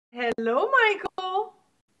Hello, Michael.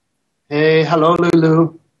 Hey, hello,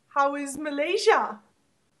 Lilou. How is Malaysia?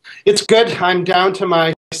 It's good. I'm down to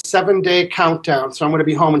my 7-day countdown, so I'm going to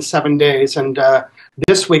be home in 7 days. And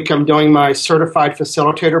this week, I'm doing my certified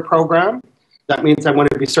facilitator program. That means I'm going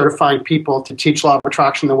to be certifying people to teach law of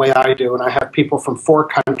attraction the way I do. And I have people from 4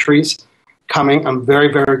 countries coming. I'm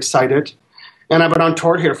very, very excited. And I've been on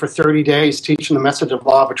tour here for 30 days teaching the message of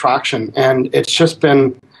law of attraction. And it's just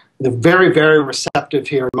been very, very receptive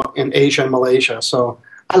here in Asia and Malaysia. So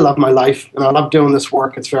I love my life, and I love doing this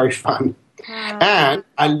work. It's very fun. And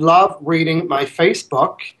I love reading my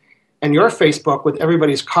Facebook and your Facebook with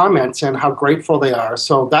everybody's comments and how grateful they are.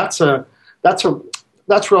 So that's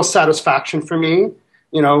real satisfaction for me,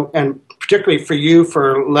 you know, and particularly for you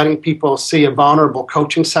for letting people see a vulnerable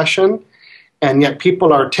coaching session, and yet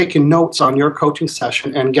people are taking notes on your coaching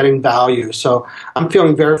session and getting value. So I'm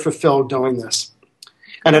feeling very fulfilled doing this.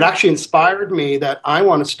 And it actually inspired me that I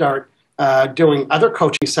want to start doing other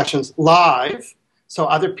coaching sessions live so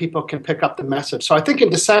other people can pick up the message. So I think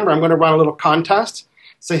in December I'm going to run a little contest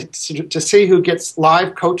to see who gets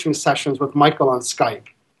live coaching sessions with Michael on Skype.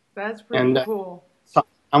 That's pretty cool. So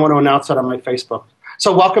I want to announce that on my Facebook.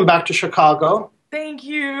 So welcome back to Chicago. Thank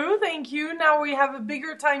you. Thank you. Now we have a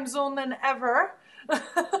bigger time zone than ever.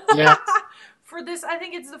 Yeah. For this, I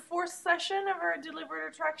think it's the 4th session of our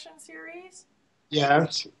Deliberate Attraction series.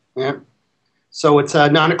 Yes. Yeah. So it's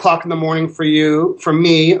 9 o'clock in the morning for you, for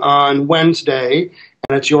me on Wednesday,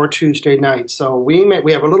 and it's your Tuesday night. So we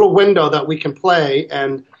have a little window that we can play,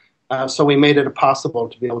 and so we made it possible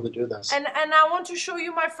to be able to do this. And I want to show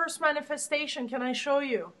you my first manifestation. Can I show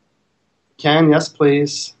you? Can, yes,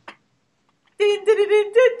 please.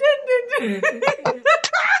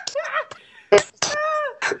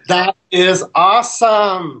 That is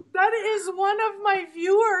awesome. That is one of my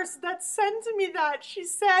viewers that sent me that. She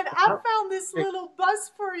said, I found this little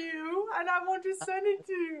bus for you, and I want to send it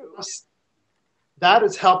to you. That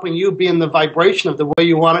is helping you be in the vibration of the way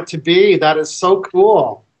you want it to be. That is so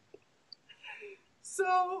cool.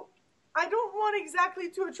 So I don't want exactly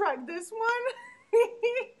to attract this one.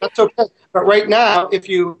 That's okay. But right now, if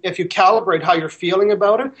you calibrate how you're feeling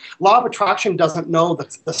about it, law of attraction doesn't know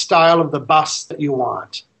the style of the bus that you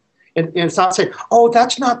want. And it's not saying, oh,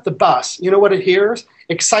 that's not the bus. You know what it hears?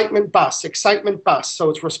 Excitement bus, excitement bus. So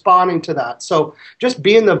it's responding to that. So just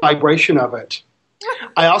be in the vibration of it.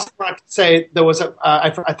 I also want to say there was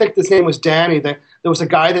I think his name was Danny. There was a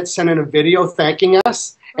guy that sent in a video thanking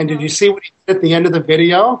us. And did you see what he did at the end of the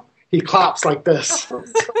video? He claps like this.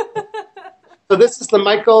 So this is the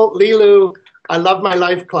Michael Lilou, I love my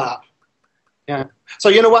life clap. Yeah. So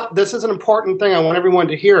you know what? This is an important thing. I want everyone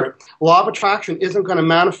to hear it. Law of attraction isn't going to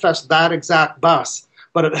manifest that exact bus,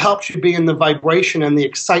 but it helps you be in the vibration and the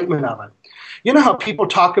excitement of it. You know how people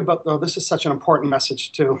talk about, oh, this is such an important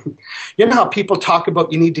message too. You know how people talk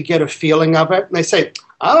about you need to get a feeling of it? And they say,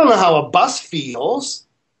 I don't know how a bus feels.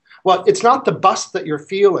 Well, it's not the bus that you're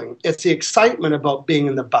feeling. It's the excitement about being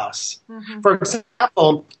in the bus. Mm-hmm. For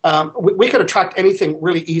example, we could attract anything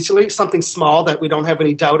really easily, something small that we don't have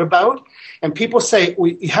any doubt about. And people say,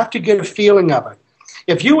 you have to get a feeling of it.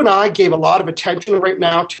 If you and I gave a lot of attention right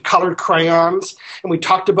now to colored crayons, and we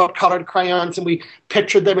talked about colored crayons, and we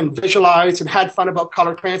pictured them and visualized and had fun about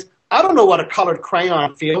colored crayons, I don't know what a colored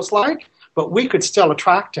crayon feels like, but we could still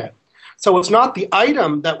attract it. So it's not the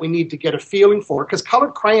item that we need to get a feeling for, because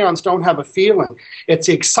colored crayons don't have a feeling. It's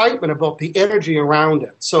the excitement about the energy around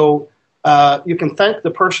it. So you can thank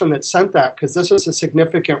the person that sent that, because this is a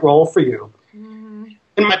significant role for you. Mm-hmm.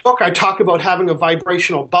 In my book, I talk about having a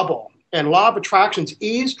vibrational bubble. And law of attraction's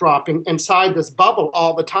eavesdropping inside this bubble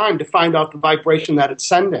all the time to find out the vibration that it's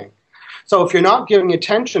sending. So if you're not giving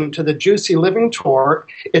attention to the Juicy Living Tour,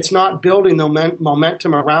 it's not building the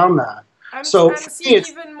momentum around that. I'm seeing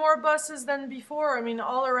even more buses than before. I mean,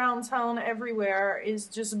 all around town, everywhere is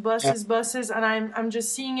just buses, buses, and I'm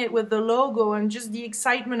just seeing it with the logo and just the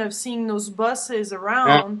excitement of seeing those buses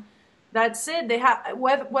around. Yeah. That's it. They have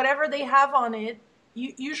whatever they have on it.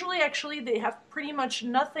 Usually, actually, they have pretty much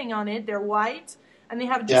nothing on it. They're white, and they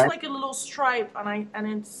have just like a little stripe.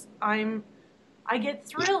 And I get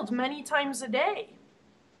thrilled many times a day.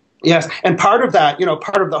 Yes, and part of that, you know,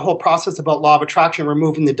 part of the whole process about law of attraction,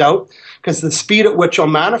 removing the doubt, because the speed at which you'll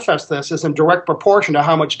manifest this is in direct proportion to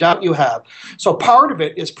how much doubt you have. So part of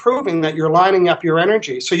it is proving that you're lining up your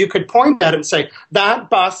energy. So you could point at it and say,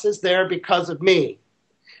 that bus is there because of me.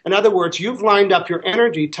 In other words, you've lined up your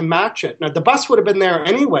energy to match it. Now, the bus would have been there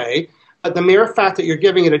anyway, but the mere fact that you're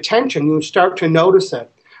giving it attention, you start to notice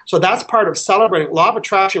it. So that's part of celebrating. Law of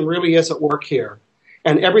attraction really is at work here.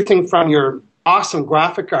 And everything from your awesome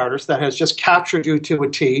graphic artist that has just captured you to a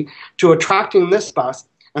T, to attracting this bus,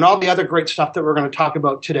 and all the other great stuff that we're going to talk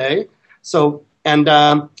about today. So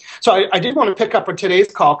I did want to pick up on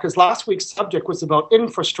today's call because last week's subject was about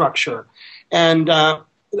infrastructure. And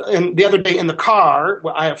the other day in the car,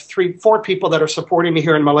 I have 4 people that are supporting me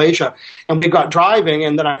here in Malaysia, and we got driving,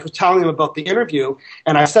 and then I was telling them about the interview,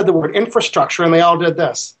 and I said the word infrastructure, and they all did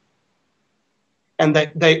this. And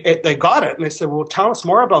they got it, and they said, well, tell us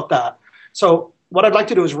more about that. So what I'd like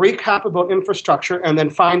to do is recap about infrastructure and then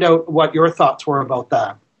find out what your thoughts were about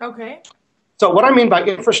that. Okay. So what I mean by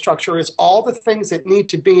infrastructure is all the things that need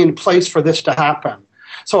to be in place for this to happen.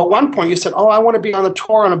 So at one point you said, oh, I want to be on the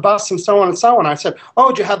tour on a bus and so on and so on. I said, oh,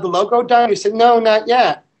 did you have the logo done? You said, no, not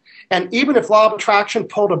yet. And even if Law of Attraction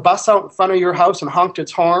pulled a bus out in front of your house and honked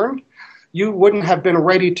its horn, you wouldn't have been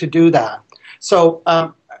ready to do that. So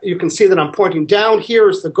you can see that I'm pointing down. Here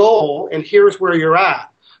is the goal, and here's where you're at.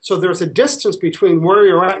 So there's a distance between where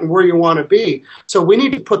you're at and where you want to be. So we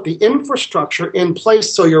need to put the infrastructure in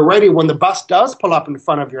place so you're ready when the bus does pull up in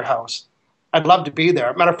front of your house. I'd love to be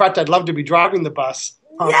there. Matter of fact, I'd love to be driving the bus.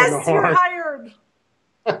 Yes, you're hired.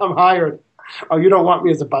 I'm hired. Oh, you don't want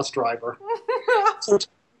me as a bus driver. So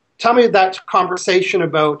tell me that conversation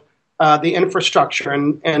about the infrastructure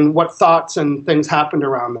and what thoughts and things happened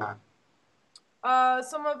around that.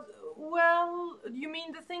 Well, you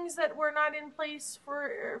mean the things that were not in place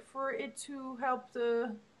for it to help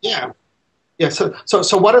the... Yeah.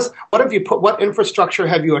 So what infrastructure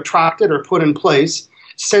have you attracted or put in place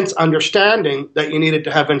since understanding that you needed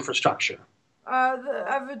to have infrastructure?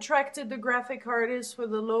 I've attracted the graphic artist for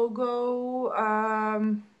the logo.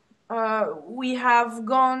 We have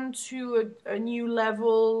gone to a new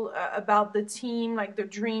level about the team, like the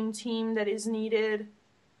dream team that is needed.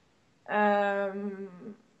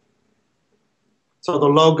 So the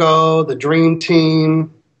logo, the dream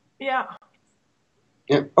team. Yeah.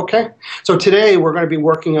 Yeah. Okay. So today we're going to be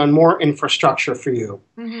working on more infrastructure for you.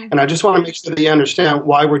 Mm-hmm. And I just want to make sure that you understand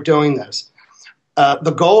why we're doing this.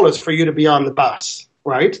 The goal is for you to be on the bus,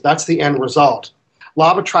 right? That's the end result.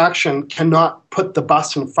 Law of Attraction cannot put the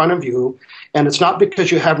bus in front of you, and it's not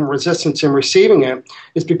because you have resistance in receiving it.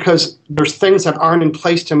 It's because there's things that aren't in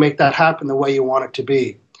place to make that happen the way you want it to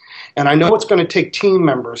be. And I know it's going to take team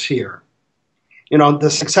members here. You know,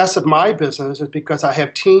 the success of my business is because I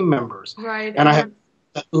have team members. Right. And I have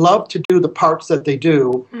love to do the parts that they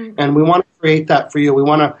do, and we want to create that for you. We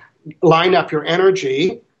want to line up your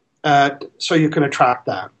energy so you can attract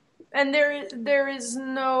that. And there is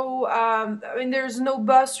no, there's no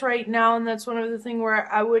bus right now, and that's one of the things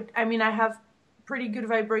where I have pretty good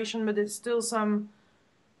vibration, but there's still some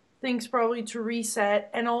things probably to reset.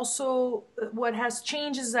 And also what has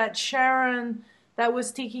changed is that Sharon, that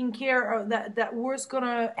was taking care of, that was going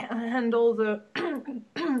to handle the,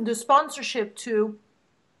 the sponsorship too,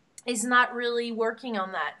 is not really working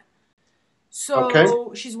on that.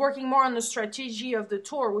 So she's working more on the strategy of the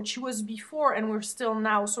tour, which she was before, and we're still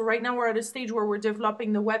now. So right now we're at a stage where we're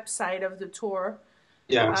developing the website of the tour.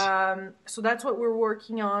 Yes. So that's what we're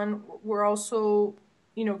working on. We're also,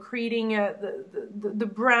 creating the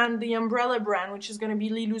brand, the umbrella brand, which is going to be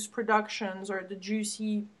Lilou's Productions or the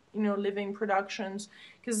Juicy, Living Productions,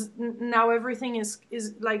 because now everything is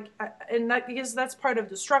like, and I guess that's part of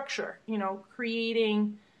the structure,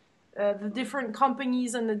 creating the different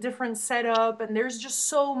companies and the different setup, and there's just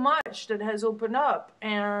so much that has opened up,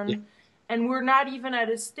 and we're not even at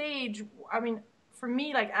a stage. I mean, for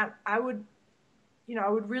me, like I would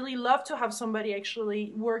really love to have somebody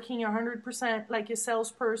actually working 100% like a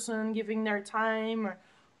salesperson, giving their time,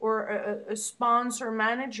 or a sponsor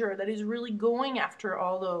manager that is really going after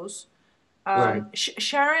all those. Right.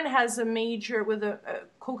 Sharon has a major with a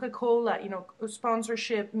Coca-Cola, a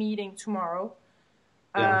sponsorship meeting tomorrow.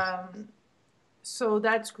 Yes. So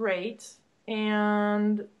that's great.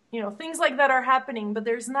 And, things like that are happening, but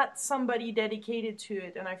there's not somebody dedicated to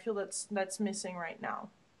it. And I feel that's missing right now.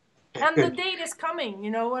 And the date is coming,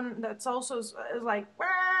 and that's also like,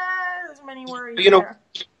 there's many worries there.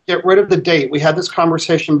 Get rid of the date. We had this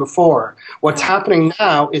conversation before. What's happening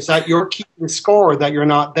now is that you're keeping score that you're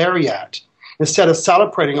not there yet, instead of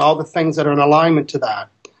celebrating all the things that are in alignment to that.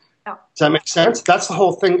 Does that make sense? That's the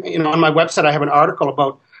whole thing. On my website, I have an article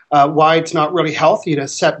about why it's not really healthy to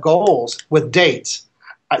set goals with dates.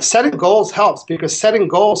 Setting goals helps because setting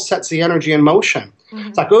goals sets the energy in motion. Mm-hmm.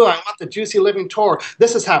 It's like, oh, I want the Juicy Living Tour.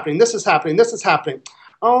 This is happening. This is happening. This is happening.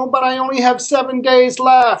 Oh, but I only have 7 days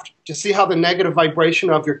left. Do you see how the negative vibration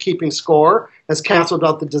of your keeping score has canceled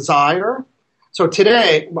out the desire? So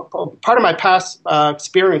today, part of my past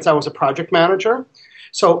experience, I was a project manager.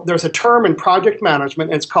 So there's a term in project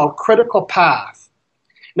management, and it's called critical path.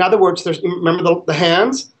 In other words, remember the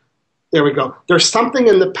hands? There we go. There's something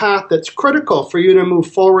in the path that's critical for you to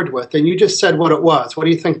move forward with, and you just said what it was. What do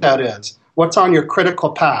you think that is? What's on your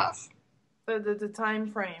critical path? The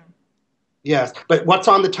time frame. Yes, but what's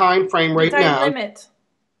on the time frame right now? The time limit.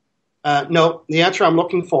 No, the answer I'm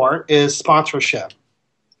looking for is sponsorship.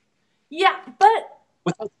 Yeah, but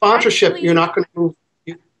without sponsorship, actually, you're not going to move.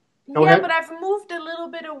 Go ahead. But I've moved a little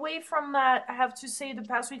bit away from that, I have to say, the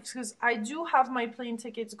past weeks, because I do have my plane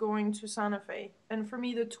tickets going to Santa Fe. And for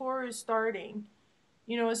me, the tour is starting,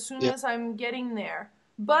 as soon as I'm getting there.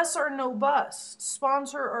 Bus or no bus,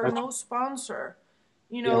 sponsor or no sponsor,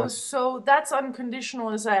 so that's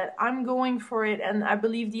unconditional, is that I'm going for it. And I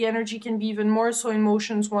believe the energy can be even more so in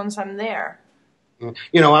motions once I'm there.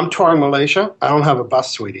 I'm touring Malaysia. I don't have a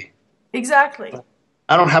bus, sweetie. Exactly.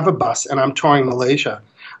 I don't have a bus, and I'm touring Malaysia.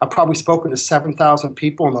 I've probably spoken to 7,000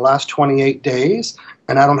 people in the last 28 days,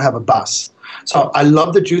 and I don't have a bus. So I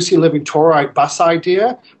love the Juicy Living Tour bus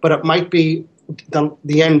idea, but it might be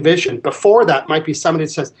the end vision. Before that might be somebody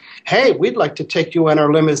that says, hey, we'd like to take you in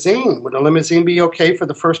our limousine. Would a limousine be okay for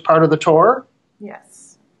the first part of the tour?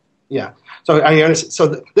 Yes. Yeah. So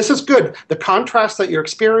this is good. The contrast that you're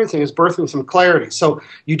experiencing is birthing some clarity. So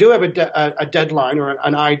you do have a deadline or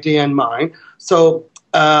an idea in mind. So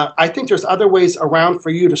I think there's other ways around for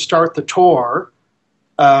you to start the tour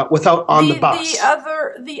without on the bus.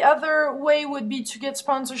 The other way would be to get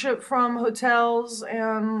sponsorship from hotels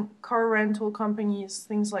and car rental companies,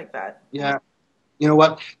 things like that. Yeah. You know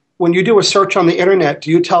what? When you do a search on the internet,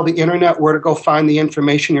 do you tell the internet where to go find the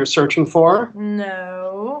information you're searching for?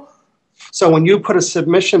 No. So when you put a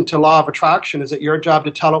submission to Law of Attraction, is it your job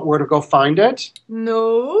to tell it where to go find it?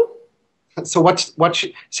 No. So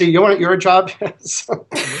you know what your job is?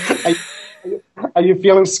 Are you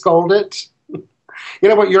feeling scolded? You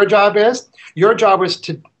know what your job is? Your job is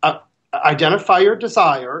to identify your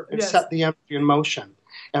desire and set the energy in motion.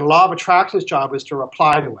 And Law of Attraction's job is to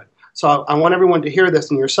reply to it. So I want everyone to hear this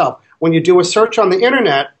in yourself. When you do a search on the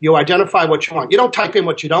internet, you identify what you want. You don't type in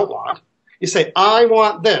what you don't want. You say, I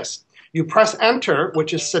want this. You press enter,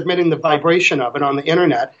 which is submitting the vibration of it on the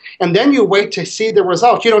internet, and then you wait to see the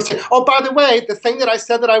results. You don't say, oh, by the way, the thing that I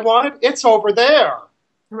said that I wanted, it's over there.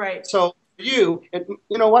 Right. So you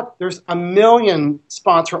know what? There's a million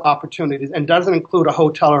sponsor opportunities, and doesn't include a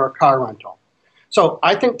hotel or a car rental. So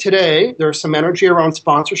I think today there's some energy around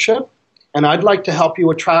sponsorship, and I'd like to help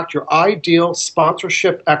you attract your ideal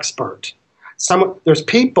sponsorship expert. There's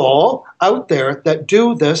people out there that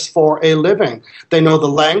do this for a living. They know the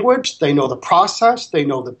language, they know the process, they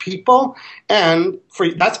know the people, and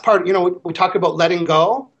that's part. We talk about letting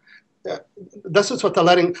go. This is what the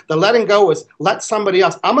letting go is. Let somebody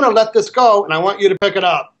else. I'm going to let this go, and I want you to pick it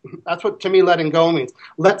up. That's what to me letting go means.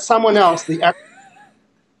 Let someone else.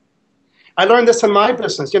 I learned this in my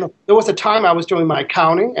business. There was a time I was doing my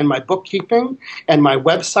accounting and my bookkeeping and my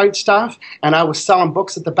website stuff, and I was selling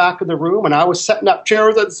books at the back of the room, and I was setting up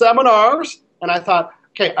chairs at seminars, and I thought,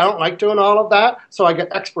 okay, I don't like doing all of that, so I get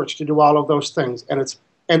experts to do all of those things.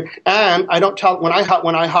 And I don't tell when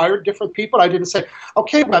I hired different people, I didn't say,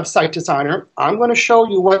 okay, website designer, I'm going to show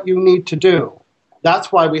you what you need to do.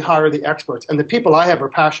 That's why we hire the experts, and the people I have are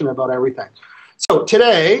passionate about everything. So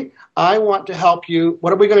today, I want to help you.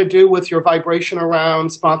 What are we going to do with your vibration around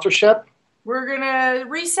sponsorship? We're going to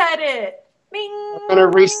reset it. Bing. We're going to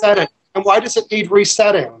reset it. And why does it need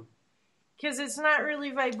resetting? Because it's not really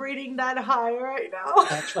vibrating that high right now.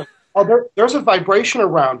 That's right. Oh, there's a vibration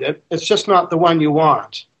around it. It's just not the one you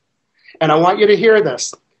want. And I want you to hear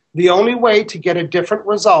this. The only way to get a different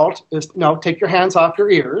result is, no, take your hands off your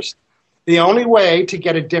ears. The only way to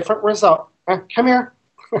get a different result, come here.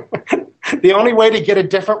 The only way to get a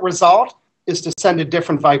different result is to send a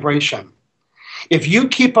different vibration. If you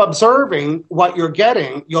keep observing what you're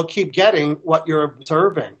getting, you'll keep getting what you're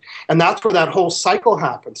observing. And that's where that whole cycle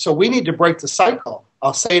happens. So we need to break the cycle.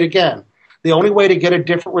 I'll say it again. The only way to get a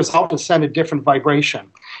different result is send a different vibration.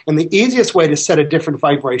 And the easiest way to set a different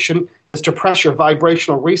vibration is to press your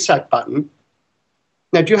vibrational reset button.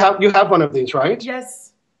 Now, you have one of these, right? Yes.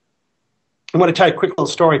 I want to tell you a quick little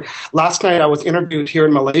story. Last night I was interviewed here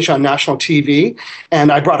in Malaysia on national TV,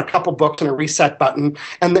 and I brought a couple books and a reset button.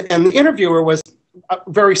 And the interviewer was a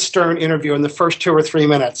very stern interview in the first 2 or 3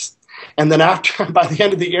 minutes. And then by the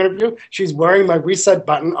end of the interview, she's wearing my reset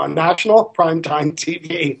button on national primetime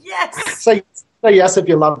TV. Yes! Say yes if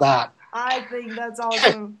you love that. I think that's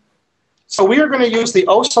awesome. So we are going to use the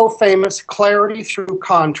oh-so-famous clarity through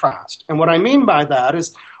contrast. And what I mean by that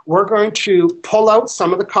is we're going to pull out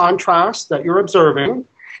some of the contrast that you're observing,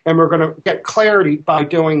 and we're going to get clarity by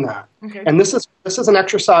doing that. Okay. And this is an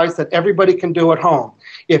exercise that everybody can do at home.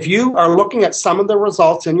 If you are looking at some of the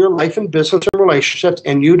results in your life and business and relationships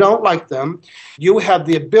and you don't like them, you have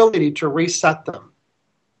the ability to reset them.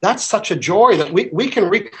 That's such a joy that we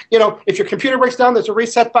can, if your computer breaks down, there's a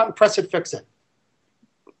reset button, press it, fix it.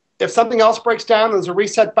 If something else breaks down, there's a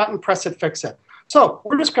reset button, press it, fix it. So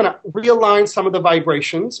we're just going to realign some of the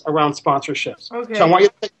vibrations around sponsorships. Okay. So I want you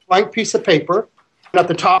to take a blank piece of paper, and at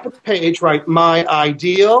the top of the page, write my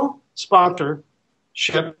ideal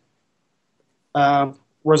sponsorship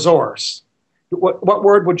resource. What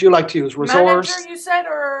word would you like to use? Resource? Manager, you said,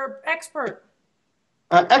 or expert?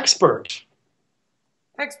 Expert.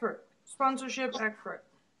 Expert. Sponsorship expert.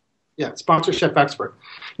 Yeah, sponsorship expert.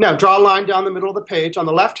 Now, draw a line down the middle of the page. On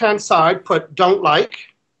the left-hand side, put don't like.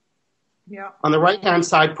 Yeah. On the right-hand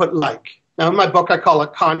side, put like. Now, in my book, I call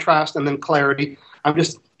it contrast and then clarity. I'm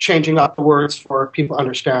just changing up the words for people to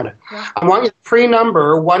understand it. Yeah. I want you to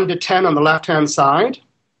pre-number 1 to 10 on the left-hand side.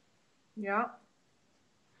 Yeah.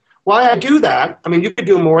 Why I do that, I mean, you could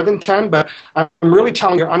do more than 10, but I'm really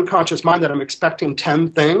telling your unconscious mind that I'm expecting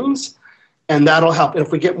 10 things, and that'll help. And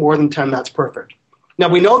if we get more than 10, that's perfect. Now,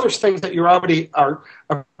 we know there's things that you already are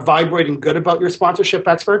vibrating good about your sponsorship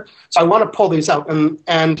expert, so I want to pull these out.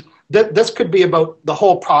 And this could be about the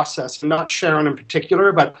whole process, not Sharon in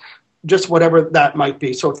particular, but just whatever that might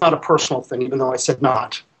be. So it's not a personal thing, even though I said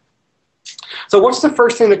not. So what's the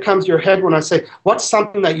first thing that comes to your head when I say, what's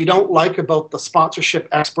something that you don't like about the sponsorship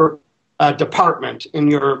expert department in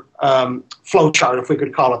your flow chart, if we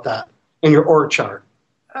could call it that, in your org chart?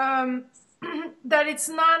 That it's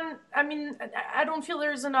not, I mean, I don't feel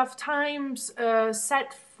there's enough time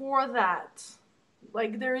set for that.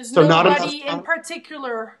 Like there is nobody in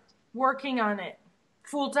particular working on it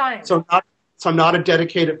full time. So not a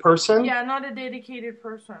dedicated person? Yeah, not a dedicated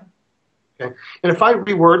person. Okay. And if I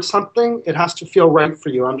reword something, it has to feel right for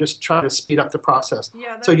you. I'm just trying to speed up the process.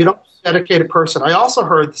 Yeah, so you don't have a dedicated person. I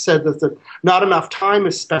also said that not enough time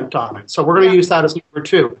is spent on it. So we're going to use that as number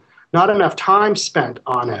 2. Not enough time spent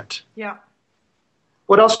on it. Yeah.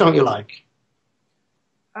 What else don't you like?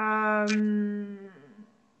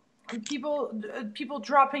 People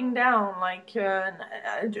dropping down, like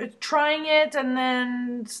trying it and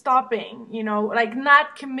then stopping, like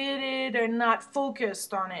not committed or not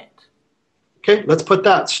focused on it. Okay, let's put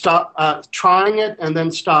that. Stop trying it and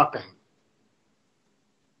then stopping.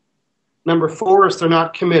 Number 4 is they're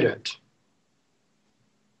not committed.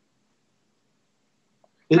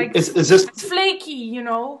 Like is this flaky,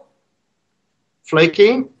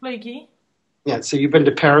 Flaky? Flaky. Yeah, so you've been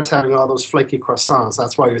to Paris having all those flaky croissants.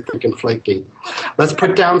 That's why you're thinking flaky. Let's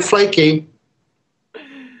put down flaky.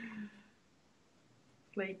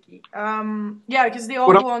 Flaky. Yeah, because they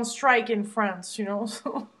all go on strike in France,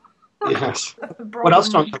 so. Yes. What else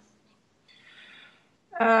don't you like?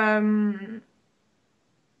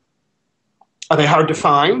 Are they hard to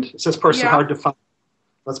find? Is this person hard to find?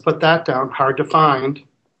 Let's put that down. Hard to find.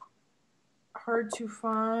 Hard to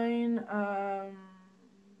find.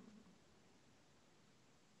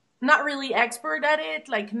 Not really expert at it.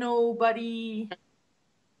 Like nobody.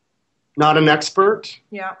 Not an expert.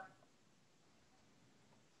 Yeah.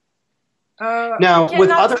 Now,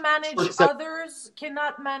 with other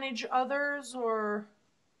cannot manage others, or.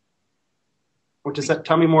 What does that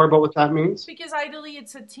tell me more about what that means? Because ideally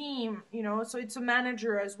it's a team, so it's a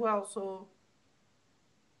manager as well. So.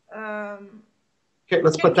 Okay,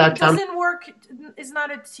 let's put that down. Doesn't work. Is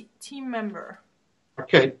not a team member.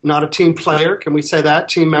 Okay, not a team player. Can we say that?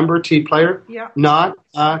 Team member, team player? Yeah. Not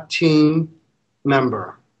a team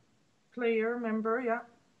member. Player, member, yeah.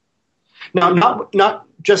 Now, not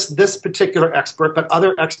just this particular expert, but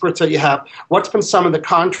other experts that you have. What's been some of the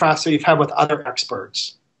contrasts that you've had with other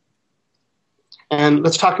experts? And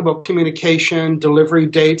let's talk about communication, delivery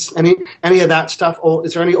dates, any of that stuff.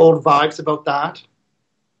 Is there any old vibes about that?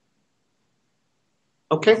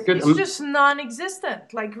 Okay, good. It's just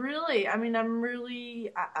non-existent. Like really, I mean, I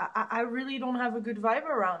really don't have a good vibe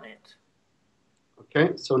around it.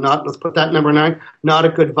 Okay, so let's put that number 9. Not a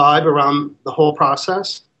good vibe around the whole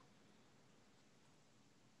process.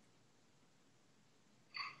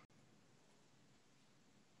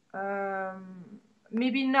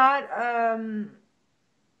 Maybe not. I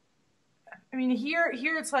mean, here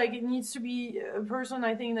it's like it needs to be a person,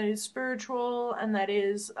 I think, that is spiritual and that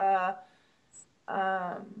is a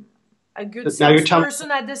good salesperson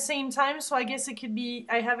at the same time. So I guess it could be,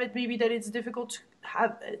 I have it maybe that it's difficult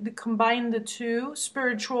to combine the two,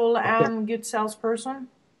 spiritual and good salesperson.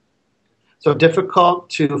 So difficult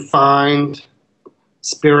to find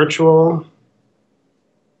spiritual.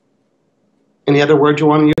 Any other word you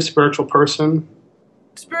want to use? Spiritual person?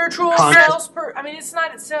 Spiritual sales I mean, it's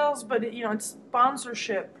not sales, but it's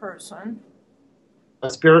sponsorship person. A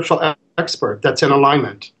spiritual expert that's in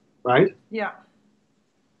alignment, right? Yeah.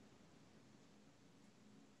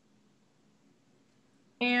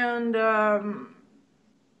 And I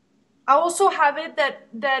also have it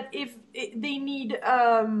that if they need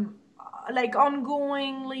like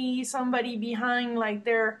ongoingly somebody behind, like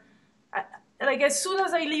they're like as soon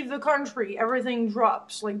as I leave the country, everything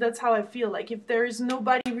drops. Like that's how I feel. Like if there is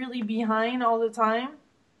nobody really behind all the time,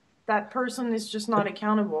 that person is just not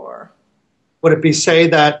accountable. Or would it be say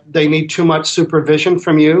that they need too much supervision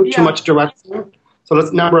from you, too much direction? So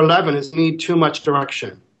that's number 11 is need too much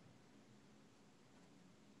direction.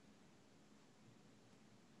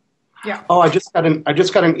 Yeah. Oh, I just got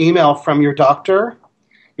an email from your doctor,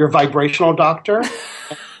 your vibrational doctor.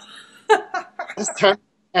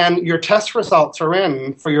 And your test results are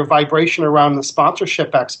in for your vibration around the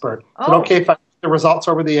sponsorship expert. Is it okay if I get the results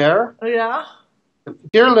over the air? Yeah.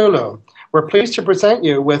 Dear Lilou, we're pleased to present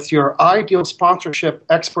you with your ideal sponsorship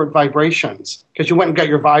expert vibrations, because you went and got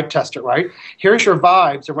your vibe tested, right? Here's your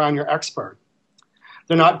vibes around your expert.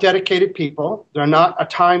 They're not dedicated people. They're not a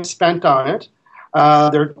time spent on it.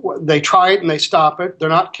 They try it and they stop it. They're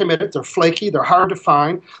not committed. They're flaky. They're hard to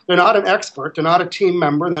find. They're not an expert. They're not a team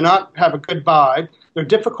member. They're not have a good vibe. They're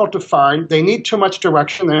difficult to find. They need too much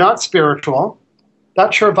direction. They're not spiritual.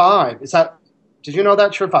 That's your vibe. Did you know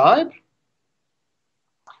that's your vibe?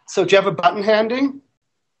 So do you have a button handy?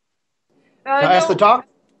 As the doctor,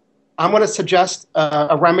 I'm going to suggest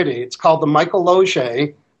a remedy. It's called the Michael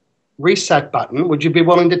Losier reset button. Would you be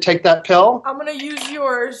willing to take that pill? I'm going to use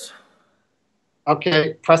yours.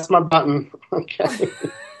 Okay, press my button. Okay.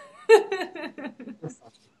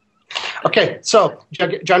 Okay, so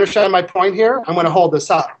do you understand my point here? I'm going to hold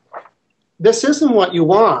this up. This isn't what you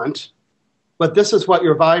want, but this is what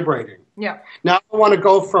you're vibrating. Yeah. Now I want to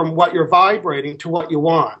go from what you're vibrating to what you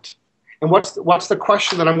want. And what's the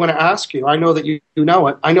question that I'm going to ask you? I know that you know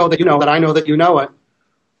it. I know that you know that I know that you know it.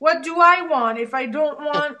 What do I want if I don't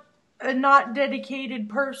want a not dedicated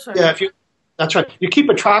person? Yeah, that's right. You keep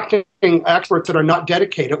attracting experts that are not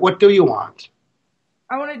dedicated. What do you want?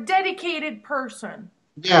 I want a dedicated person.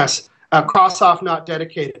 Yes. Cross off not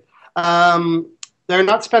dedicated. They're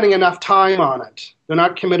not spending enough time on it. They're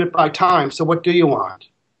not committed by time. So what do you want?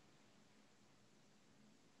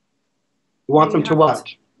 You want them to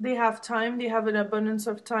what? They have time. They have an abundance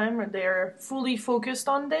of time. And they're fully focused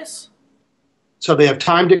on this. So they have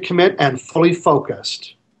time to commit and fully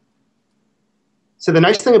focused. So the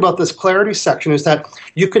nice thing about this clarity section is that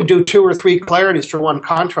you can do 2 or 3 clarities for one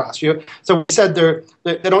contrast. So we said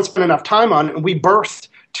they don't spend enough time on it, and we birthed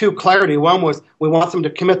 2 clarity. One was we want them to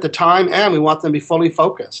commit the time, and we want them to be fully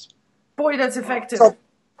focused. Boy, that's effective. So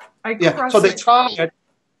they try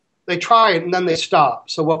it, and then they stop.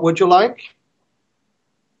 So what would you like?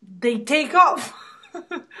 They take off.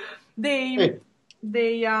 They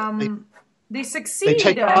succeed. They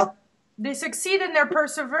take off. They succeed and they're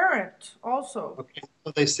perseverant also. Okay,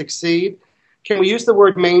 so they succeed. Can we use the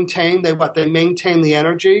word maintain? They maintain the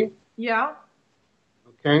energy? Yeah.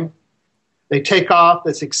 Okay. They take off,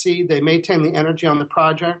 they succeed, they maintain the energy on the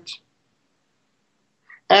project.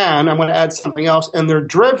 And I'm going to add something else. And they're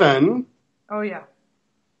driven. Oh, yeah.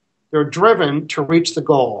 They're driven to reach the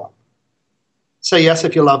goal. Say yes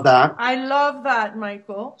if you love that. I love that,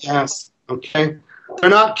 Michael. Yes. Okay.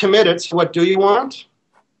 They're not committed. So what do you want?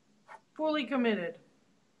 Fully committed.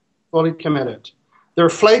 Fully committed. They're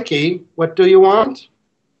flaky. What do you want?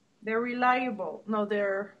 They're reliable. No,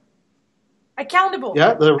 they're accountable.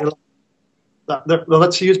 Yeah.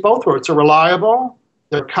 Let's use both words. They're reliable.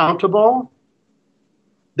 They're accountable.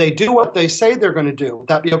 They do what they say they're going to do. Would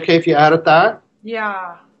that be okay if you added that?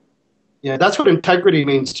 Yeah. Yeah, that's what integrity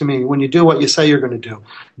means to me, when you do what you say you're going to do.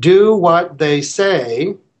 Do what they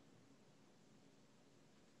say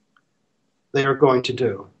they are going to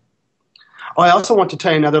do. Oh, I also want to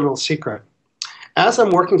tell you another little secret. As I'm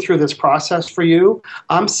working through this process for you,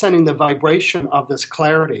 I'm sending the vibration of this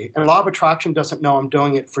clarity. And law of attraction doesn't know I'm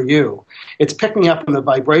doing it for you. It's picking up on the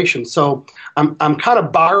vibration. So I'm kind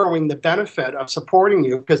of borrowing the benefit of supporting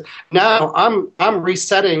you, because now I'm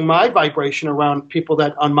resetting my vibration around people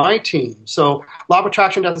that on my team. So law of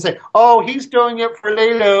attraction doesn't say, oh, he's doing it for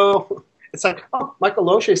Lilou. It's like, oh, Michael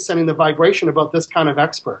Losier is sending the vibration about this kind of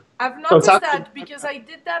expert. I've noticed that because I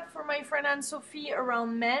did that for my friend Anne-Sophie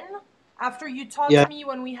around men. After you taught me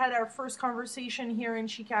when we had our first conversation here in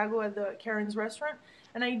Chicago at the Karen's restaurant,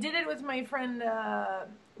 and I did it with my friend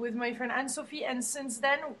Anne-Sophie, and since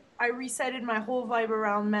then I resetted my whole vibe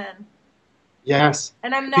around men. Yes.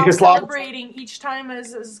 And I'm now Because celebrating each time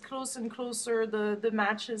as close and closer the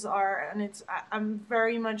matches are, and I'm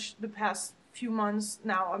very much the past few months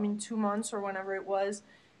now, I mean 2 months or whenever it was,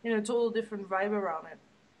 in a total different vibe around it.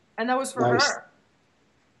 And that was for nice. her.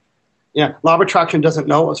 Yeah, law of attraction doesn't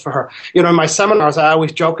know it was for her. You know, in my seminars, I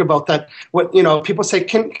always joke about that. What, you know, people say,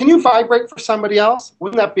 can you vibrate for somebody else?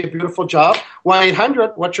 Wouldn't that be a beautiful job?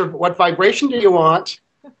 1-800, what vibration do you want?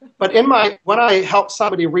 But when I help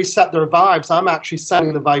somebody reset their vibes, I'm actually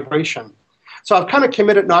setting the vibration. So I've kind of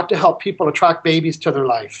committed not to help people attract babies to their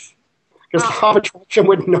life, because law of attraction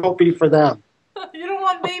wouldn't know be for them. You don't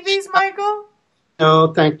want babies, Michael?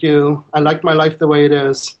 No, thank you. I like my life the way it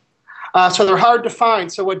is. So they're hard to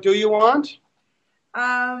find. So what do you want?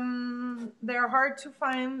 They're hard to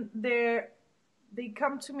find. They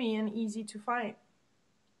come to me and easy to find.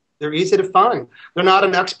 They're easy to find. They're not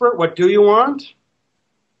an expert. What do you want?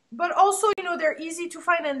 But also, you know, they're easy to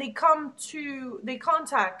find and they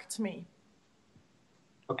contact me.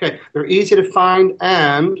 Okay, they're easy to find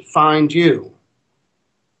and find you.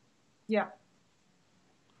 Yeah.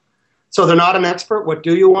 So they're not an expert. What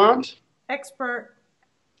do you want? Expert.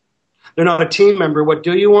 They're not a team member. What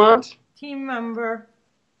do you want? Team member.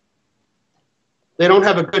 They don't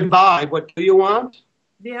have a good vibe. What do you want?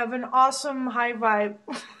 They have an awesome high vibe.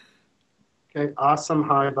 Okay, awesome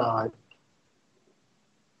high vibe.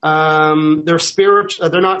 They're spiritual.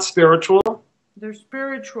 They're not spiritual. They're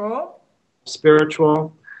spiritual.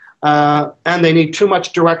 Spiritual. And they need too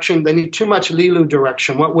much direction. They need too much Lilou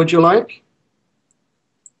direction. What would you like?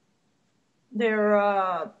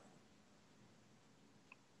 They're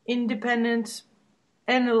independent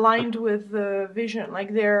and aligned with the vision.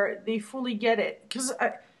 Like they fully get it. Because,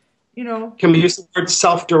 you know. Can we use the word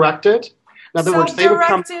self-directed? In other words, they would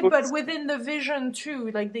come. Self-directed, but within the vision too.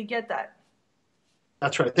 Like they get that.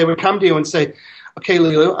 That's right. They would come to you and say, okay,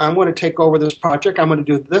 Lilou, I'm going to take over this project. I'm going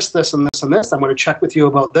to do this, this, and this, and this. I'm going to check with you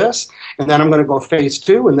about this. And then I'm going to go phase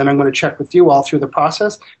 2. And then I'm going to check with you all through the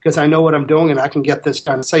process because I know what I'm doing and I can get this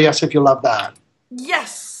done. Say yes if you love that.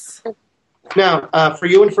 Yes. Now, for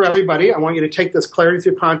you and for everybody, I want you to take this Clarity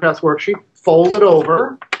Through Contrast worksheet, fold it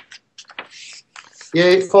over.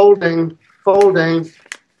 Yay, folding, folding.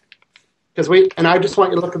 And I just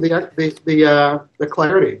want you to look at the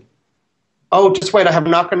clarity. Oh, just wait, I have a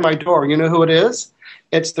knock on my door. You know who it is?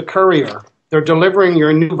 It's the courier. They're delivering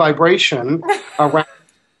your new vibration around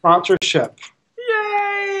sponsorship.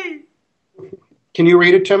 Yay! Can you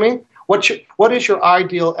read it to me? What is your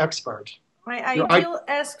ideal expert? My ideal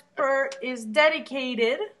expert is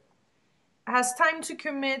dedicated, has time to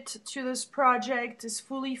commit to this project, is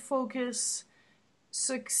fully focused,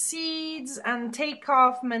 succeeds and take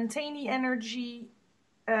off, maintain the energy,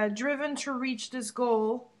 driven to reach this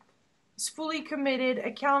goal, is fully committed,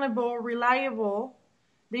 accountable, reliable.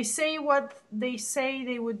 They say what they say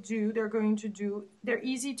they would do, they're going to do. They're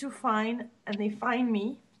easy to find, and they find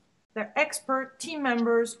me. They're expert, team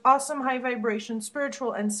members, awesome high vibration,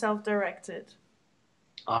 spiritual, and self-directed.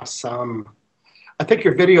 Awesome. I think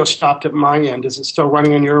your video stopped at my end. Is it still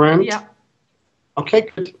running on your end? Yeah. Okay,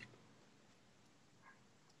 good.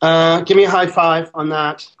 Give me a high five on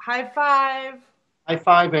that. High five. High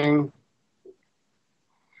fiving.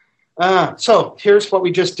 So here's what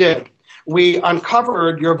we just did. We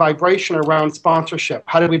uncovered your vibration around sponsorship.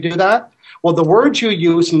 How did we do that? Well, the words you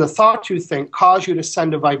use and the thoughts you think cause you to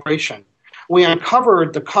send a vibration. We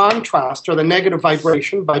uncovered the contrast or the negative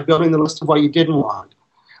vibration by building the list of what you didn't want.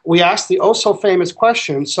 We asked the oh-so-famous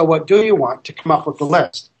question, so what do you want, to come up with the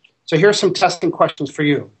list. So here's some testing questions for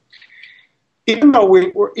you. Even though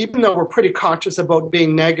we're pretty conscious about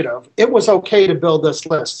being negative, it was okay to build this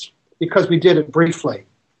list because we did it briefly.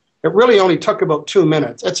 It really only took about 2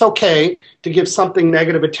 minutes. It's okay to give something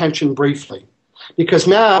negative attention briefly because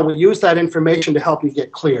now we use that information to help you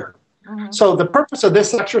get clear. Mm-hmm. So the purpose of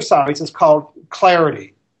this exercise is called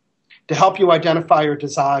clarity, to help you identify your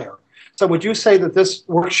desire. So would you say that this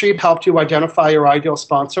worksheet helped you identify your ideal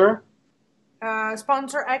sponsor?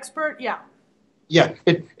 Sponsor expert, yeah. Yeah,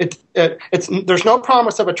 there's no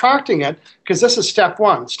promise of attracting it because this is step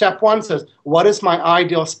 1. Step 1 says, what is my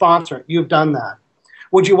ideal sponsor? You've done that.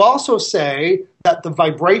 Would you also say that the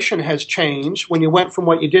vibration has changed when you went from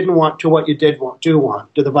what you didn't want to what you do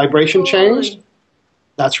want? Did the vibration change?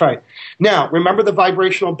 That's right. Now, remember the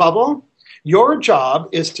vibrational bubble? Your job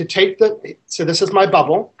is to take so this is my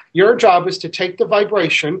bubble. Your job is to take the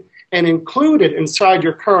vibration and include it inside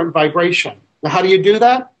your current vibration. Now, how do you do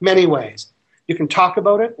that? Many ways. You can talk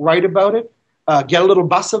about it, write about it, get a little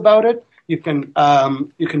buzz about it. You can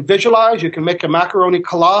visualize. You can make a macaroni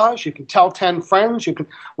collage. You can tell 10 friends. You can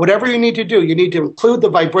whatever you need to do. You need to include the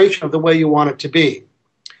vibration of the way you want it to be.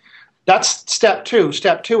 That's step two.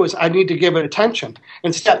 Step two is I need to give it attention.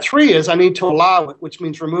 And step three is I need to allow it, which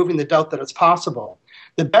means removing the doubt that it's possible.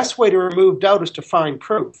 The best way to remove doubt is to find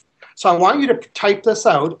proof. So I want you to type this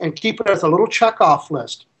out and keep it as a little check-off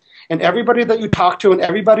list. And everybody that you talk to and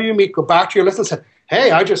everybody you meet, go back to your list and say,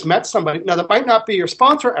 hey, I just met somebody. Now, that might not be your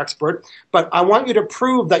sponsor expert, but I want you to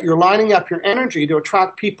prove that you're lining up your energy to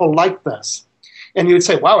attract people like this. And you would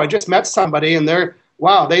say, wow, I just met somebody and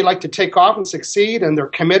wow, they like to take off and succeed, and they're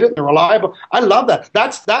committed, and they're reliable. I love that.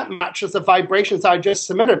 That matches the vibrations I just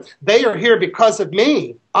submitted. They are here because of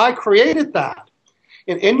me. I created that.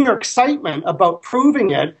 And in your excitement about proving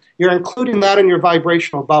it, you're including that in your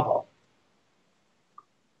vibrational bubble.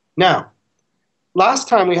 Now, last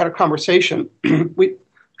time we had a conversation, we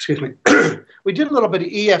did a little bit of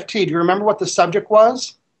EFT. Do you remember what the subject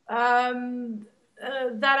was?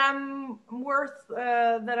 That I'm worth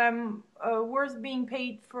being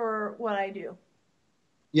paid for what I do.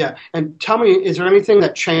 Yeah, and tell me, is there anything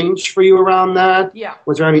that changed for you around that? Yeah.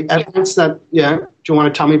 Was there any evidence that? Yeah. Do you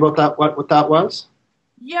want to tell me about that? What that was?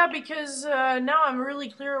 Yeah, because now I'm really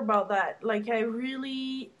clear about that. Like,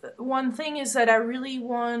 one thing is that I really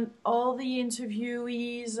want all the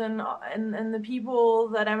interviewees and the people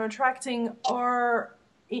that I'm attracting are,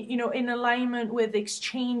 in alignment with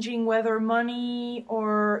exchanging whether money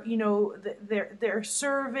or, their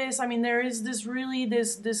service. I mean, there is this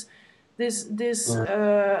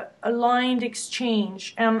aligned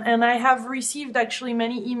exchange. And I have received actually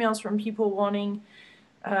many emails from people wanting,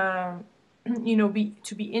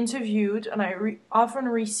 to be interviewed, and I often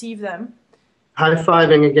receive them.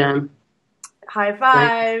 High-fiving again. High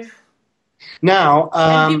five. Now,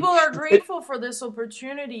 and people are grateful for this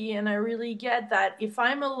opportunity, and I really get that. If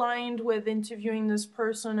I'm aligned with interviewing this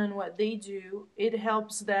person and what they do, it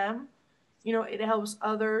helps them, it helps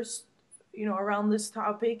others, around this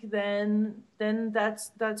topic, then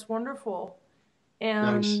that's wonderful.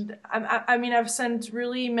 And nice. I mean, I've sent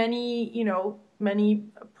really many, many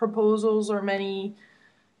proposals or many,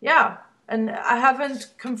 and I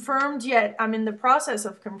haven't confirmed yet. I'm in the process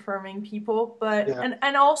of confirming people, but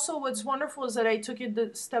and also what's wonderful is that I took it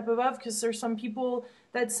the step above, because there's some people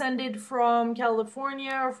that send it from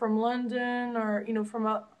California or from London or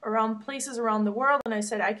from around places around the world, and I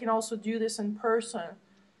said I can also do this in person.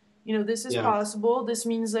 This is possible. This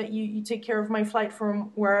means that you take care of my flight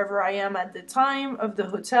from wherever I am at the time, of the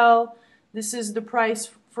hotel. This is the price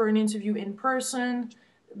for an interview in person.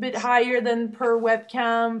 A bit higher than per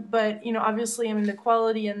webcam, but obviously, I mean, the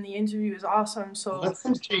quality and the interview is awesome. So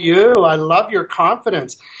listen to you. I love your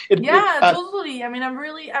confidence. Totally. I mean, I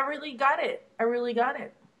really got it. I really got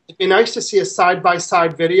it. It'd be nice to see a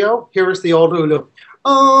side-by-side video. Here's the old Lilou.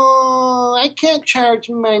 Oh, I can't charge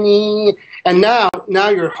money. And now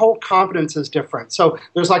your whole confidence is different. So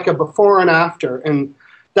there's like a before and after, and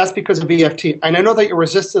that's because of EFT. And I know that you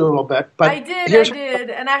resisted a little bit, but I did,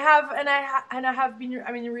 and I have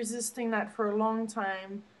been resisting that for a long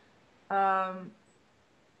time, and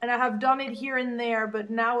I have done it here and there. But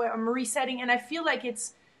now I'm resetting, and I feel like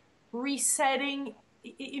it's resetting.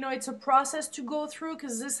 It's a process to go through,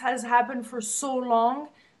 because this has happened for so long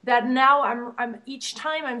that now I'm each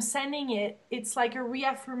time I'm sending it, it's like a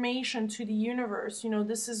reaffirmation to the universe.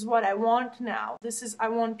 This is what I want now. I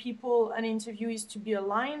want people and interviewees to be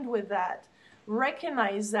aligned with that,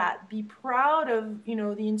 recognize that, be proud of,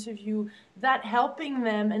 the interview, that helping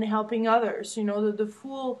them and helping others, the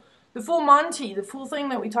full Monty, the full thing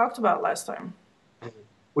that we talked about last time.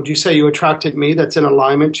 Would you say you attracted me that's in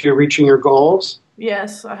alignment to you reaching your goals?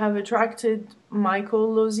 Yes, I have attracted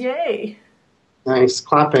Michael Losier. Nice.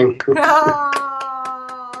 Clapping.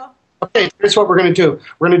 Okay, here's what we're going to do.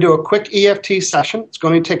 We're going to do a quick EFT session. It's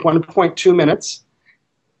going to take 1.2 minutes.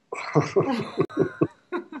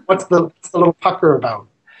 What's the little pucker about?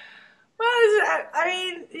 Well,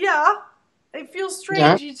 it feels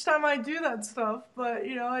strange each time I do that stuff, but,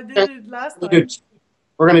 I did it last time.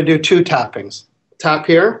 We're going to do 2 tappings. Tap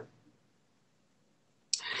here.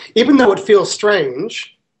 Even though it feels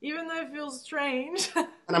strange. And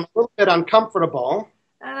I'm a little bit uncomfortable.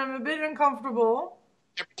 Every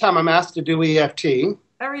time I'm asked to do EFT.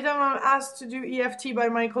 By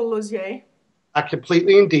Michael Losier. I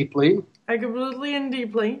completely and deeply. Love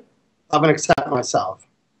and accept myself.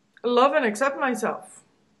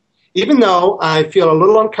 Even though I feel a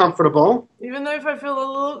little uncomfortable. Even though if I feel a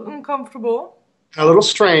little uncomfortable. A little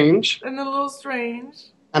strange.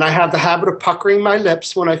 And I have the habit of puckering my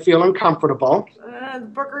lips when I feel uncomfortable.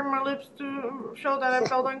 Puckering my lips to show that I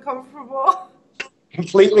felt uncomfortable.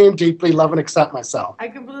 Completely and deeply love and accept myself. I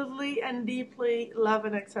completely and deeply love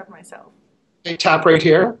and accept myself. Okay, tap right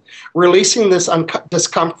here. Releasing this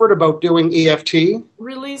discomfort about doing EFT.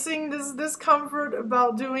 Releasing this discomfort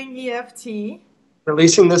about doing EFT.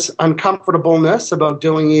 Releasing this uncomfortableness about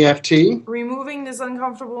doing EFT. Removing this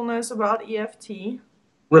uncomfortableness about EFT.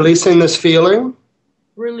 Releasing this feeling.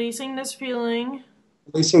 Releasing this feeling.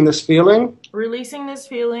 Releasing this feeling. Releasing this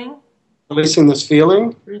feeling. Releasing this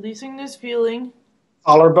feeling. Releasing this feeling.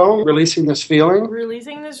 Collarbone, releasing this feeling.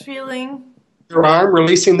 Releasing this feeling. Your arm,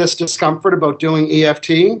 releasing this discomfort about doing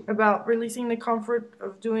EFT. About releasing the comfort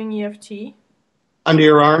of doing EFT. Under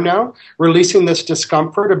your arm now, releasing this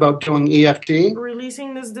discomfort about doing EFT.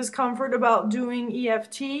 Releasing this discomfort about doing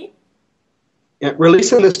EFT. Yeah,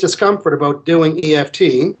 releasing this discomfort about doing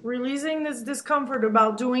EFT. Releasing this discomfort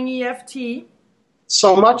about doing EFT.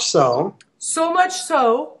 So much so. So much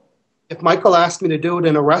so. If Michael asked me to do it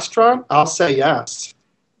in a restaurant, I'll say yes.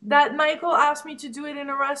 That Michael asked me to do it in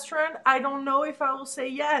a restaurant, I don't know if I will say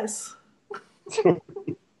yes.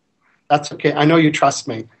 That's okay. I know you trust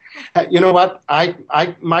me. You know what?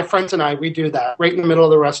 My friends and I, we do that right in the middle of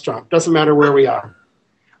the restaurant. Doesn't matter where we are.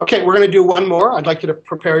 Okay, we're going to do one more. I'd like you to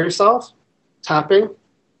prepare yourself. Tapping.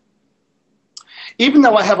 Even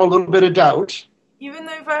though I have a little bit of doubt. Even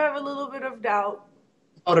though if I have a little bit of doubt.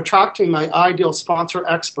 About attracting my ideal sponsor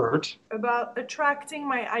expert. About attracting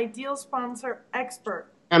my ideal sponsor expert.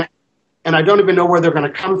 And I don't even know where they're going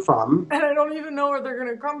to come from. And I don't even know where they're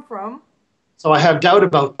going to come from. So I have doubt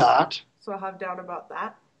about that. So I have doubt about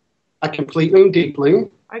that. I completely and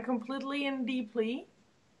deeply. I completely and deeply.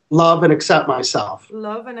 Love and accept myself.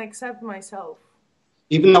 Love and accept myself.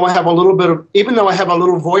 Even though I have a little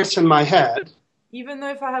voice in my head. Even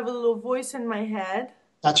though if I have a little voice in my head.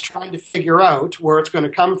 That's trying to figure out where it's going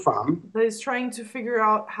to come from. That is trying to figure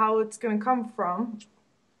out how it's going to come from.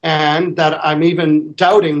 And that I'm even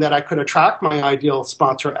doubting that I could attract my ideal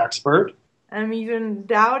sponsor expert. I'm even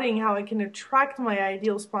doubting how I can attract my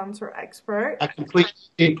ideal sponsor expert. I completely,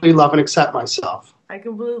 deeply love and accept myself. I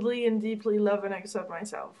completely and deeply love and accept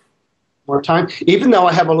myself. More time. Even though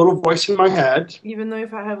I have a little voice in my head. Even though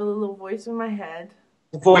if I have a little voice in my head.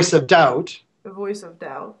 A voice of doubt. A voice of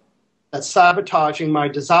doubt. That's sabotaging my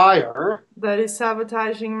desire. That is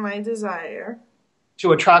sabotaging my desire.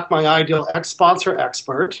 To attract my ideal sponsor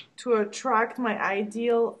expert. To attract my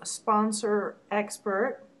ideal sponsor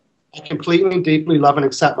expert. I completely and deeply love and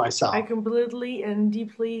accept myself. I completely and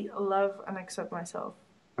deeply love and accept myself.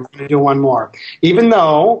 I'm going to do one more. Even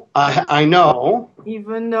though I know.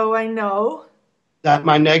 Even though I know. That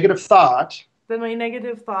my negative thought. That my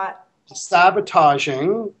negative thought. Is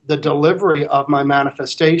sabotaging the delivery of my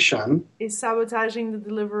manifestation. Is sabotaging the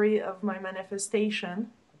delivery of my manifestation.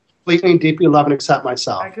 Completely and deeply love and accept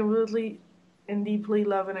myself. I completely and deeply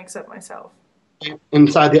love and accept myself.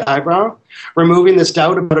 Inside the eyebrow. Removing this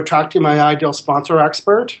doubt about attracting my ideal sponsor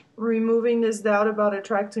expert. Removing this doubt about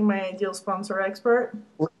attracting my ideal sponsor expert.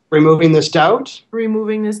 Removing this doubt.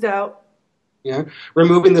 Removing this doubt. Yeah.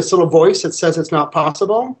 Removing this little voice that says it's not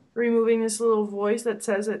possible. Removing this little voice that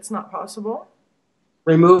says it's not possible.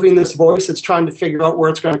 Removing this voice that's trying to figure out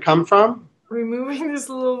where it's going to come from. Removing this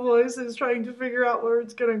little voice that's trying to figure out where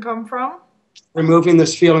it's going to come from. Removing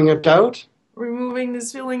this feeling of doubt. Removing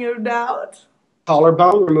this feeling of doubt.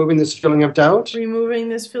 Collarbone, removing this feeling of doubt. Removing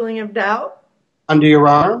this feeling of doubt. Under your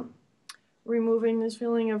arm. Removing this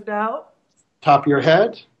feeling of doubt. Top of your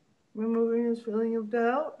head. Removing this feeling of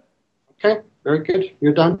doubt. Okay, very good.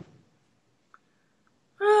 You're done.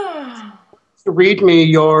 Read me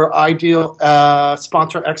your ideal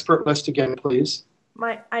sponsor expert list again, please.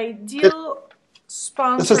 My ideal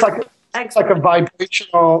sponsor. This is like a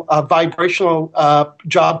vibrational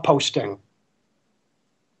job posting.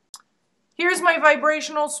 Here's my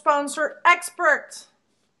vibrational sponsor expert.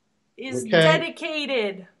 Is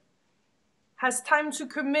dedicated. Has time to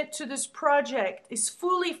commit to this project. Is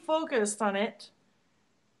fully focused on it.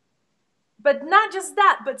 But not just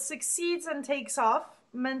that, but succeeds and takes off.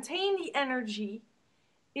 Maintain the energy.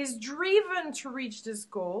 Is driven to reach this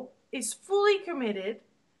goal. Is fully committed,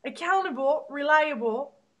 accountable,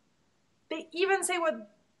 reliable. They even say what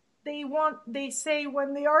they want, they say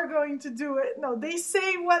when they are going to do it. No, they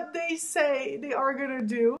say what they say they are going to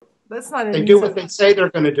do. That's not it. They do what they say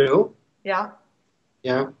they're going to do. Yeah.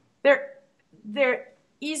 Yeah. They're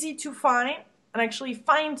easy to find and actually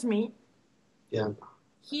find me. Yeah.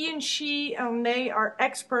 He and she and they are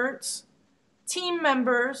experts, team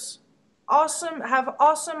members, have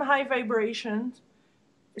awesome high vibrations,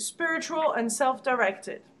 spiritual and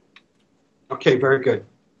self-directed. Okay, very good.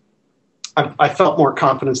 I felt more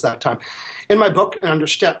confidence that time. In my book, under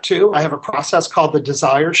step 2, I have a process called the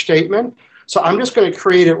desire statement. So I'm just going to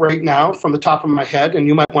create it right now from the top of my head, and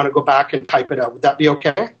you might want to go back and type it out. Would that be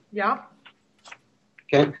okay? Yeah.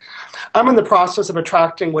 Okay. I'm in the process of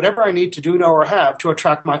attracting whatever I need to do, know, or have to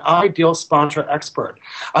attract my ideal sponsor expert.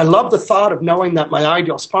 I love the thought of knowing that my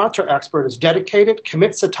ideal sponsor expert is dedicated,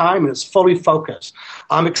 commits the time, and is fully focused.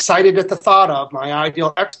 I'm excited at the thought of my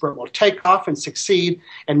ideal expert will take off and succeed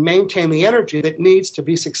and maintain the energy that needs to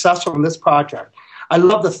be successful in this project. I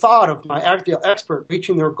love the thought of my ideal expert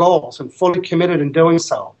reaching their goals and fully committed in doing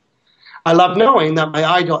so. I love knowing that my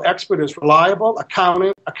ideal expert is reliable,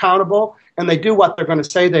 accountable, and they do what they're going to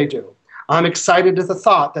say they do. I'm excited at the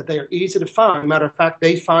thought that they are easy to find. Matter of fact,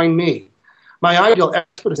 they find me. My ideal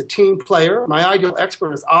expert is a team player. My ideal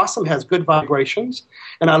expert is awesome, has good vibrations.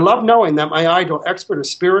 And I love knowing that my ideal expert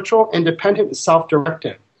is spiritual, independent, and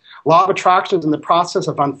self-directed. Law of attraction is in the process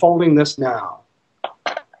of unfolding this now.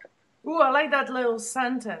 Ooh, I like that little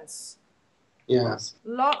sentence. Yes.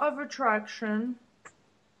 Law of attraction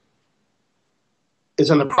is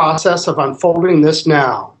in the process of unfolding this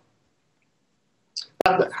now.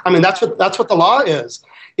 I mean, that's what the law is.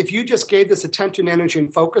 If you just gave this attention, energy,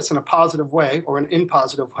 and focus in a positive way or an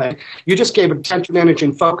impositive way, you just gave attention, energy,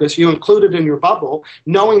 and focus, you included in your bubble,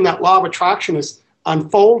 knowing that law of attraction is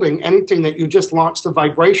unfolding anything that you just launched the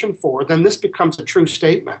vibration for, then this becomes a true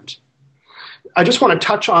statement. I just want to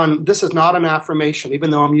touch on, this is not an affirmation, even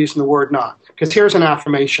though I'm using the word not, because here's an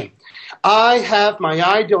affirmation. I have my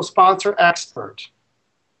ideal sponsor expert.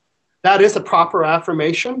 That is a proper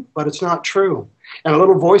affirmation, but it's not true. And a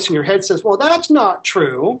little voice in your head says, well, that's not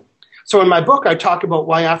true. So in my book, I talk about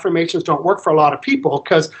why affirmations don't work for a lot of people,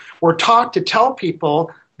 because we're taught to tell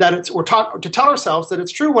people that we're taught to tell ourselves that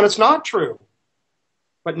it's true when it's not true.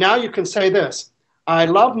 But now you can say this: I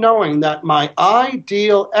love knowing that my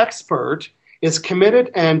ideal expert is committed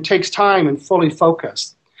and takes time and fully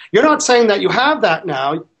focused. You're not saying that you have that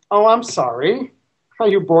now. Oh, I'm sorry. Are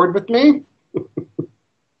you bored with me?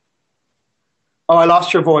 Oh, I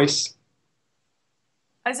lost your voice.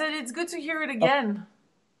 I said it's good to hear it again.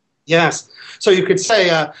 Yes. So you could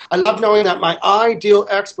say, I love knowing that my ideal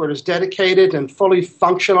expert is dedicated and fully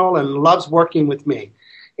functional and loves working with me.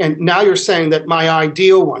 And now you're saying that my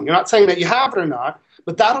ideal one. You're not saying that you have it or not,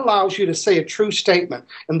 but that allows you to say a true statement.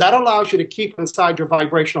 And that allows you to keep it inside your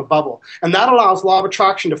vibrational bubble. And that allows law of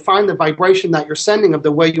attraction to find the vibration that you're sending of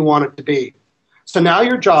the way you want it to be. So now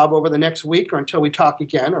your job over the next week or until we talk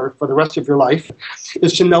again or for the rest of your life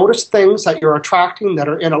is to notice things that you're attracting that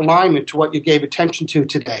are in alignment to what you gave attention to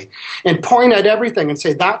today. And point at everything and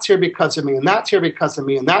say, that's here because of me, and that's here because of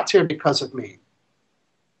me, and that's here because of me.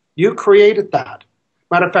 You created that.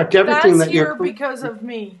 Matter of fact, everything that's that you're... That's here because of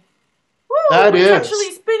me. Woo, that it's is.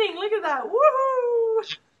 actually spinning. Look at that.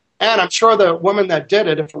 Woohoo! And I'm sure the woman that did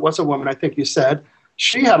it, if it was a woman, I think you said,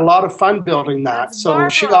 she had a lot of fun building that. That's so Barbara.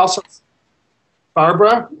 She also...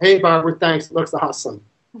 Barbara? Hey, Barbara, thanks. It looks awesome.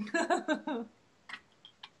 That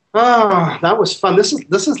was fun. This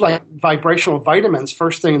is like vibrational vitamins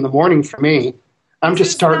first thing in the morning for me. I'm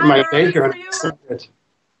just starting my day here. And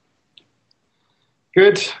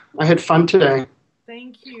good. I had fun today.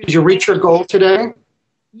 Thank you. Did you reach your goal today?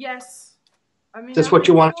 Yes. I mean, that's what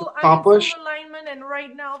you wanted to accomplish? I'm in full alignment, and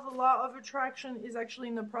right now the law of attraction is actually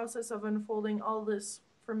in the process of unfolding all this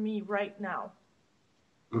for me right now.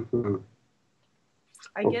 Mm-hmm.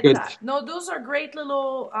 I get that. No, those are great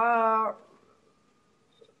little, I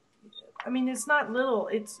mean, it's not little.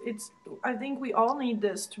 It's. I think we all need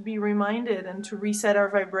this to be reminded and to reset our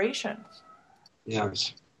vibrations.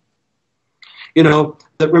 Yes. You know,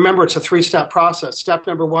 remember, it's a 3-step process. Step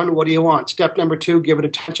number 1, what do you want? Step number 2, give it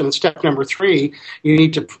attention. And step number 3, you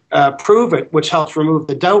need to prove it, which helps remove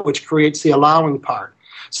the doubt, which creates the allowing part.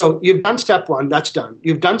 So you've done step 1, that's done.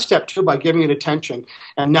 You've done step 2 by giving it attention.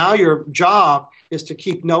 And now your job is to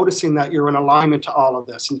keep noticing that you're in alignment to all of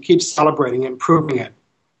this and keep celebrating and proving it.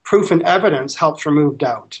 Proof and evidence helps remove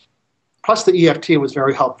doubt. Plus the EFT was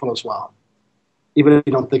very helpful as well, even if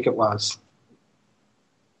you don't think it was.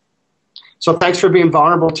 So thanks for being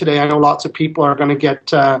vulnerable today. I know lots of people are going to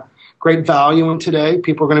get great value in today.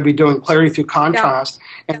 People are going to be doing clarity through contrast.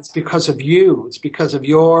 Yeah. And it's because of you. It's because of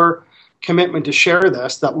your commitment to share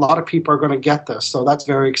this that a lot of people are going to get this. So that's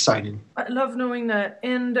very exciting. I love knowing that.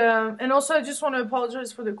 And also I just want to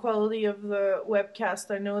apologize for the quality of the webcast.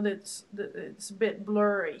 I know that it's a bit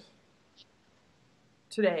blurry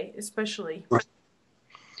today, especially. Right.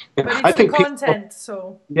 Yeah. But it's I think content, people,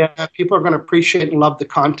 so... Yeah, people are going to appreciate and love the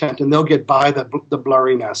content, and they'll get by the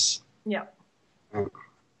blurriness. Yeah.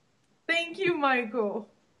 Thank you, Michael.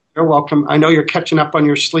 You're welcome. I know you're catching up on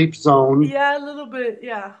your sleep zone. Yeah, a little bit,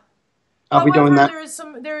 yeah. I'll be doing that.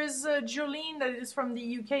 There is Jolene that is from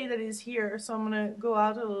the UK that is here, so I'm going to go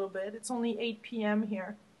out a little bit. It's only 8 p.m.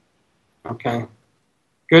 here. Okay.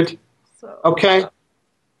 Good. So, okay.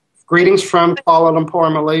 Greetings from Kuala Lumpur,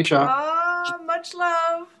 Malaysia. Much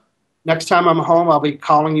love. Next time I'm home, I'll be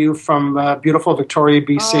calling you from beautiful Victoria,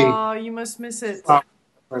 BC. Oh, you must miss it.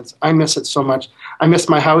 I miss it so much. I miss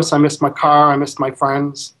my house. I miss my car. I miss my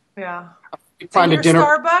friends. Yeah. Find a dinner.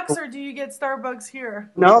 Starbucks, or do you get Starbucks here?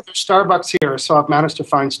 No, there's Starbucks here, so I've managed to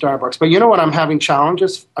find Starbucks. But you know what I'm having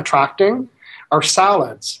challenges attracting? Are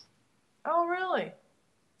salads. Oh, really?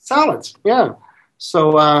 Salads, yeah.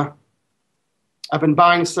 So I've been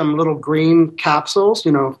buying some little green capsules,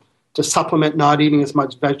 to supplement not eating as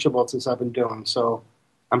much vegetables as I've been doing. So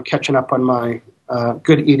I'm catching up on my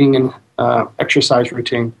good eating and exercise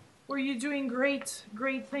routine. Were you doing great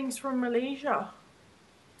things from Malaysia?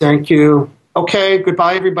 Thank you. Okay,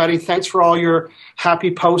 goodbye, everybody. Thanks for all your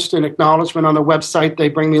happy posts and acknowledgement on the website. They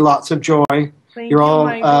bring me lots of joy. Thank you, all,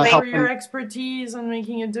 Michael, for your expertise and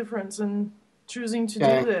making a difference and choosing to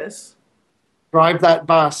do this. Drive that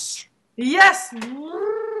bus. Yes! I'm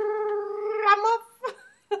up!